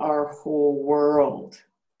affecting our whole world.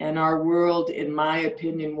 And our world, in my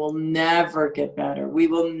opinion, will never get better. We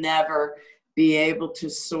will never be able to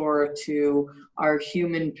soar to our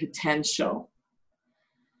human potential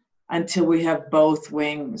until we have both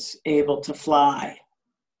wings able to fly,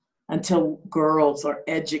 until girls are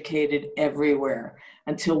educated everywhere,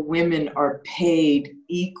 until women are paid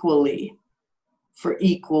equally for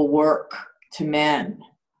equal work to men,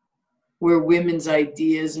 where women's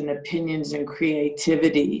ideas and opinions and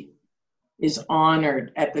creativity is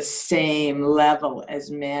honored at the same level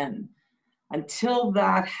as men. Until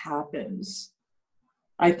that happens,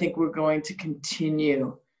 I think we're going to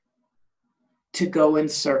continue to go in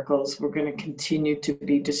circles. We're going to continue to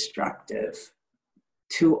be destructive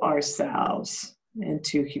to ourselves and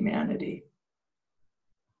to humanity.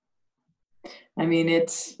 I mean,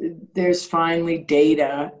 there's finally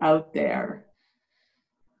data out there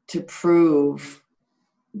to prove,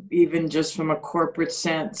 even just from a corporate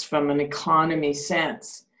sense, from an economy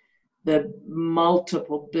sense, the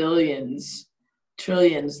multiple billions,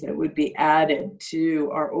 trillions that would be added to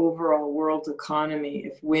our overall world economy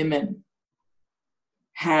if women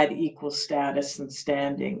had equal status and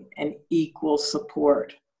standing and equal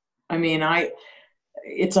support. I mean,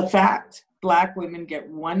 it's a fact. Black women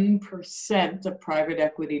get 1% of private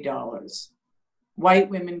equity dollars. White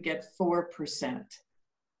women get 4%.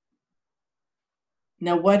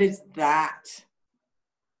 Now, what is that?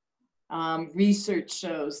 Research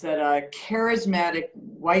shows that a charismatic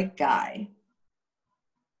white guy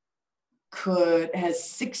has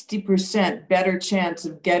 60% better chance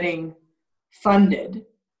of getting funded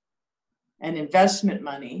and investment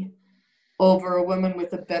money over a woman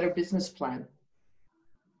with a better business plan.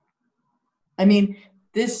 I mean,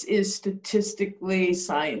 this is statistically,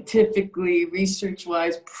 scientifically,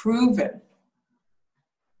 research-wise proven.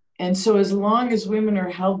 And so as long as women are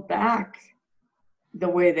held back the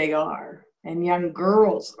way they are, and young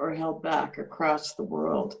girls are held back across the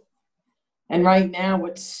world. And right now,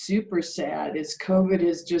 what's super sad is COVID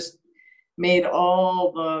has just made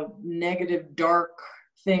all the negative, dark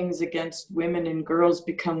things against women and girls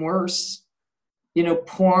become worse. You know,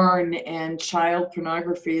 porn and child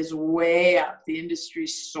pornography is way up. The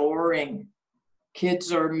industry's soaring.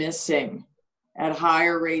 Kids are missing at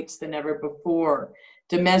higher rates than ever before.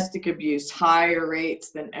 Domestic abuse, higher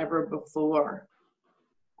rates than ever before.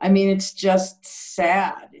 I mean, it's just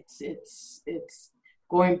sad. It's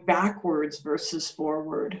going backwards versus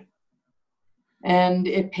forward. And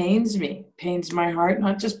it pains me, pains my heart,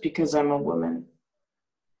 not just because I'm a woman.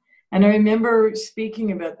 And I remember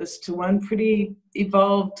speaking about this to one pretty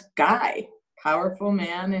evolved guy, powerful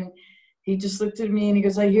man, and he just looked at me and he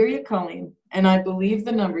goes, I hear you, Colleen, and I believe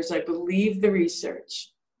the numbers, I believe the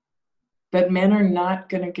research, but men are not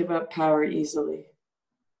going to give up power easily.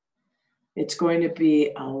 It's going to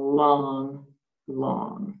be a long,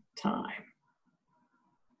 long time.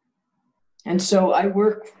 And so I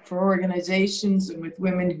work for organizations and with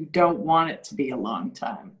women who don't want it to be a long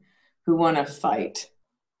time, who want to fight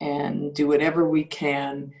and do whatever we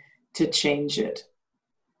can to change it.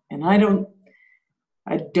 And I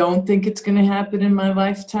don't think it's going to happen in my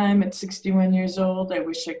lifetime at 61 years old. I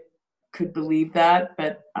wish I could believe that,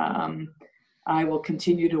 but I will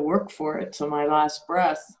continue to work for it till my last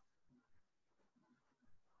breath.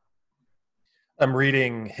 I'm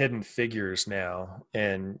reading Hidden Figures now,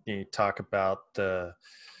 and you talk about the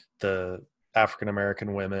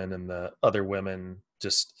African-American women and the other women,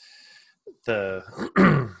 just the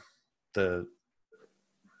the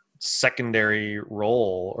secondary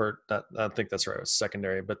role, or not, I don't think that's right, it was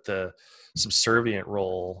secondary, but the subservient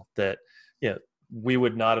role that, you know, we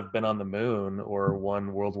would not have been on the moon or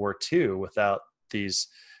won World War II without these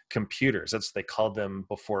computers. That's what they called them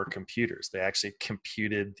before computers. They actually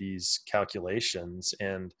computed these calculations,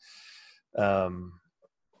 and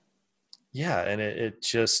and it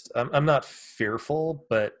just, I'm not fearful,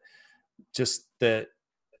 but just that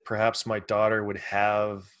perhaps my daughter would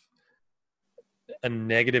have a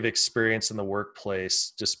negative experience in the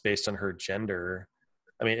workplace just based on her gender.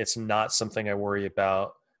 I mean, it's not something I worry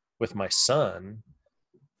about with my son,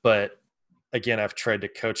 but again, I've tried to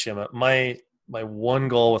coach him. My one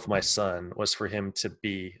goal with my son was for him to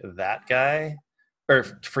be that guy, or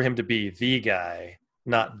for him to be the guy,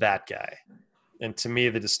 not that guy. And to me,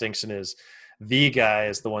 the distinction is the guy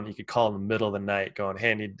is the one you could call in the middle of the night going,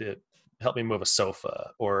 hey, I need to help me move a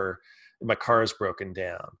sofa, or my car is broken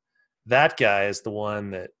down. That guy is the one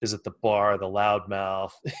that is at the bar, the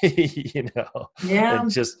loudmouth, Yeah. and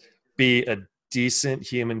just be a decent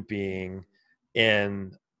human being.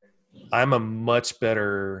 And I'm a much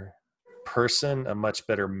better person, a much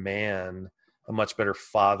better man, a much better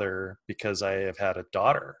father because I have had a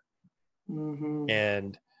daughter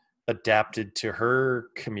and adapted to her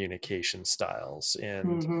communication styles.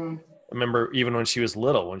 And I remember even when she was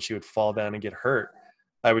little, when she would fall down and get hurt,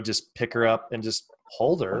 I would just pick her up and just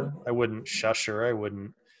hold her. I wouldn't shush her. I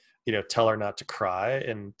wouldn't, tell her not to cry.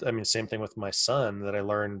 And I mean, same thing with my son that I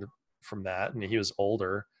learned from that. And he was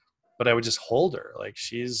older, but I would just hold her like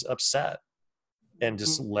she's upset and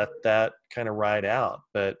just let that kind of ride out.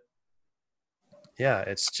 But yeah,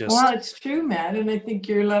 it's just. Well, it's true, Matt. And I think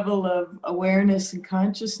your level of awareness and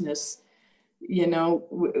consciousness,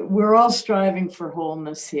 we're all striving for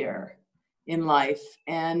wholeness here in life.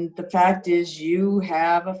 And the fact is you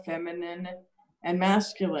have a feminine and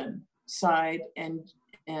masculine side and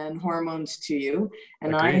hormones to you.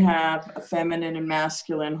 And Agreed. I have a feminine and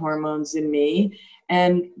masculine hormones in me.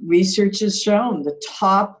 And research has shown the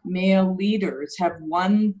top male leaders have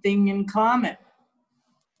one thing in common.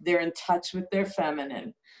 They're in touch with their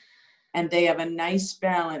feminine. And they have a nice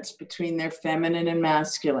balance between their feminine and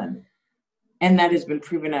masculine. And that has been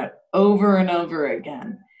proven out over and over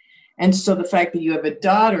again. And so the fact that you have a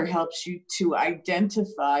daughter helps you to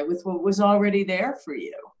identify with what was already there for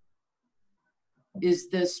you. Is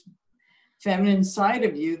this feminine side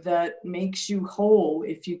of you that makes you whole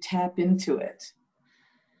if you tap into it.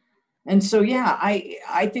 And so, yeah,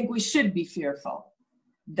 I think we should be fearful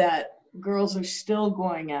that girls are still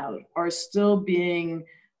going out, are still being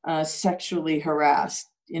sexually harassed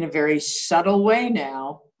in a very subtle way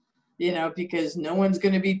now, because no one's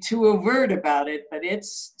going to be too overt about it, but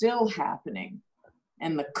it's still happening.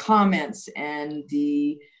 And the comments and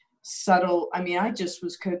the subtle, I just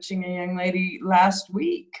was coaching a young lady last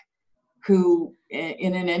week who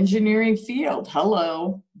in an engineering field,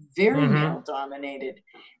 very male dominated.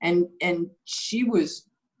 And she was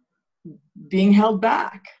being held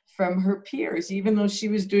back from her peers, even though she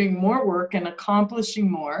was doing more work and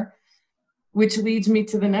accomplishing more, which leads me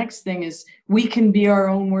to the next thing is we can be our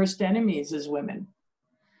own worst enemies as women.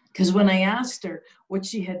 Because when I asked her what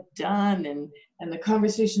she had done and the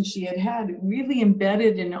conversation she had, really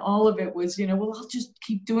embedded in all of it was, I'll just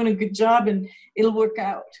keep doing a good job and it'll work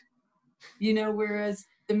out. Whereas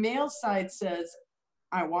the male side says,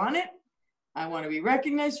 I want it. I want to be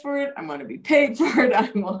recognized for it. I want to be paid for it.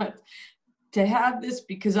 I want to have this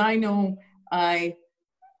because I know I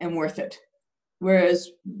am worth it. Whereas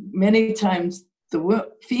many times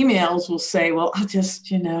the females will say, well, I'll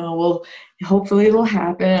just, hopefully it'll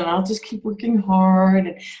happen and I'll just keep working hard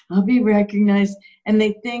and I'll be recognized. And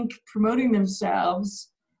they think promoting themselves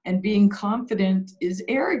and being confident is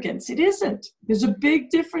arrogance. It isn't. There's a big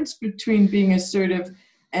difference between being assertive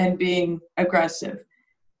and being aggressive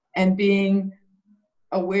and being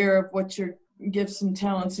aware of what your gifts and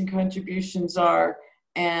talents and contributions are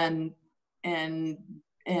and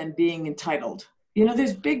being entitled.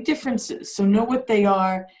 There's big differences. So know what they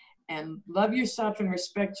are and love yourself and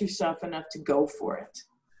respect yourself enough to go for it.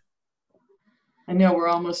 I know we're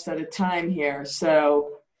almost out of time here.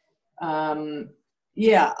 So, I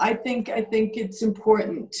think it's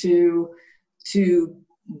important to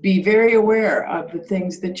be very aware of the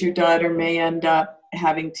things that your daughter may end up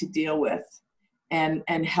having to deal with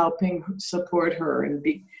and helping support her and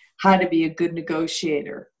how to be a good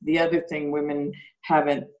negotiator. The other thing women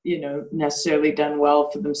haven't, necessarily done well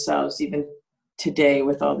for themselves, even today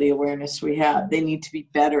with all the awareness we have. They need to be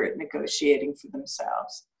better at negotiating for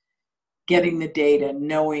themselves, getting the data,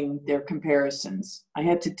 knowing their comparisons. I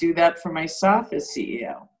had to do that for myself as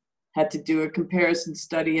CEO. Had to do a comparison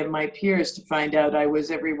study of my peers to find out I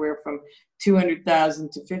was everywhere from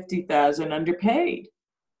 200,000 to 50,000 underpaid,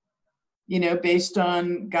 based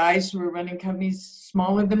on guys who were running companies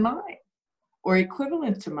smaller than mine or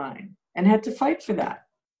equivalent to mine, and had to fight for that.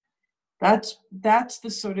 That's the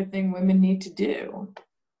sort of thing women need to do.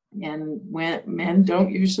 And when men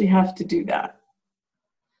don't usually have to do that.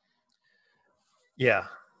 Yeah.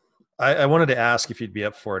 I wanted to ask if you'd be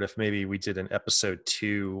up for it, if maybe we did an episode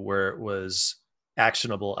 2 where it was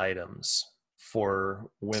actionable items for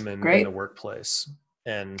women in the workplace.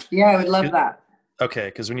 And yeah, I would love that. Okay.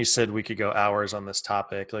 Because when you said we could go hours on this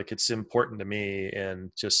topic, like it's important to me,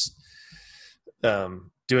 and just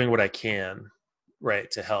doing what I can, right,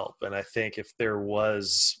 to help. And I think if there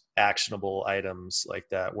was actionable items like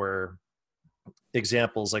that, where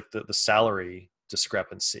examples like the salary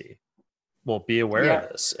discrepancy, well, be aware of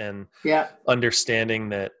this, and understanding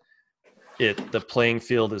that the playing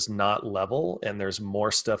field is not level and there's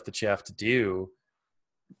more stuff that you have to do,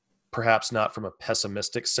 perhaps not from a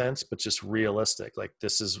pessimistic sense, but just realistic. Like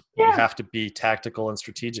this is, you have to be tactical and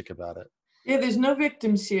strategic about it. Yeah, there's no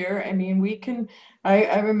victims here. I mean,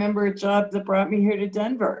 I remember a job that brought me here to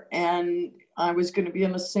Denver, and I was going to be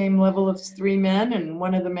on the same level as 3 men, and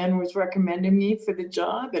one of the men was recommending me for the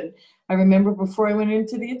job. And I remember before I went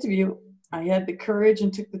into the interview, I had the courage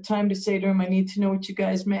and took the time to say to him, I need to know what you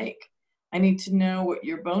guys make. I need to know what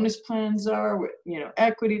your bonus plans are, what,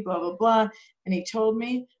 equity, blah, blah, blah. And he told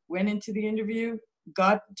me, went into the interview,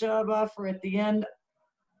 got the job offer. At the end,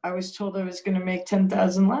 I was told I was going to make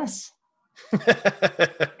 $10,000 less.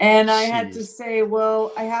 And I had to say,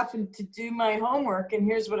 well, I happened to do my homework, and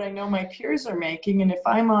here's what I know my peers are making. And if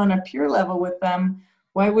I'm on a peer level with them,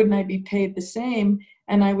 why wouldn't I be paid the same?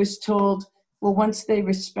 And I was told, well, once they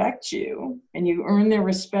respect you and you earn their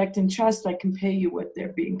respect and trust, I can pay you what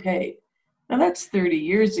they're being paid. Now, that's 30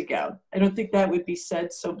 years ago. I don't think that would be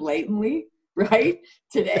said so blatantly, right,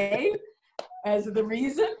 today as the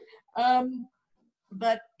reason.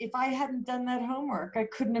 But if I hadn't done that homework, I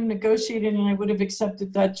couldn't have negotiated, and I would have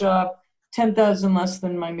accepted that job $10,000 less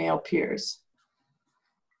than my male peers.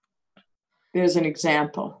 There's an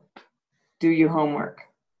example. Do your homework.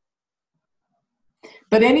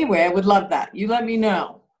 But anyway, I would love that. You let me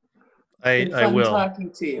know. I will.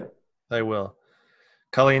 Talking to you. I will.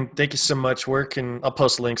 Colleen, thank you so much. I'll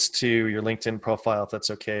post links to your LinkedIn profile if that's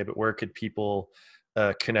okay, but where could people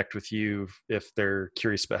connect with you if they're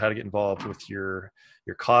curious about how to get involved with your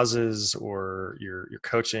causes or your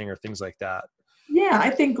coaching or things like that? Yeah, I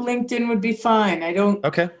think LinkedIn would be fine. I don't.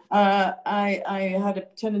 Okay. I had a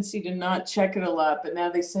tendency to not check it a lot, but now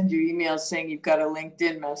they send you emails saying you've got a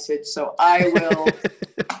LinkedIn message, so I will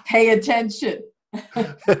pay attention.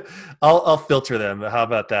 I'll filter them. How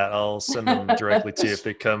about that? I'll send them directly to you if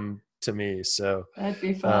they come to me. So that'd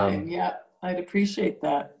be fine. Yeah, I'd appreciate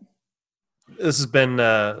that. This has been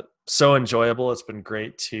so enjoyable. It's been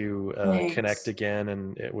great to connect again,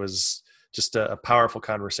 and it was just a powerful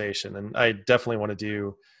conversation. And I definitely want to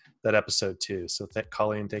do that episode too. So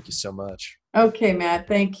Colleen, thank you so much. Okay, Matt.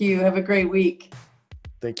 Thank you. Have a great week.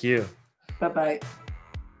 Thank you. Bye-bye.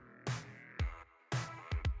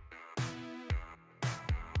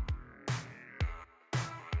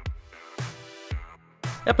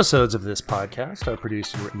 Episodes of this podcast are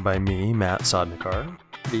produced and written by me, Matt Sodnikar.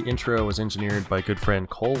 The intro was engineered by good friend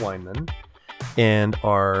Cole Weinman. And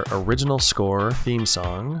our original score theme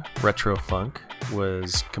song, Retro Funk,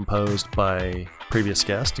 was composed by previous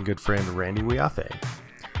guest and good friend Randy Wiafe.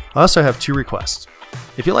 I also have 2 requests.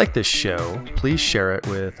 If you like this show, please share it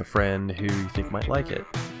with a friend who you think might like it.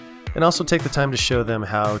 And also take the time to show them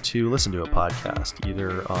how to listen to a podcast,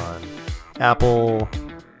 either on Apple,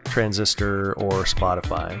 Transistor, or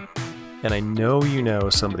Spotify. And I know you know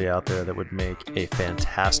somebody out there that would make a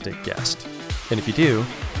fantastic guest. And if you do,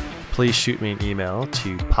 please shoot me an email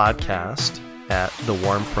to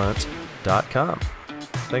podcast@thewarmfront.com.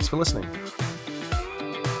 Thanks for listening.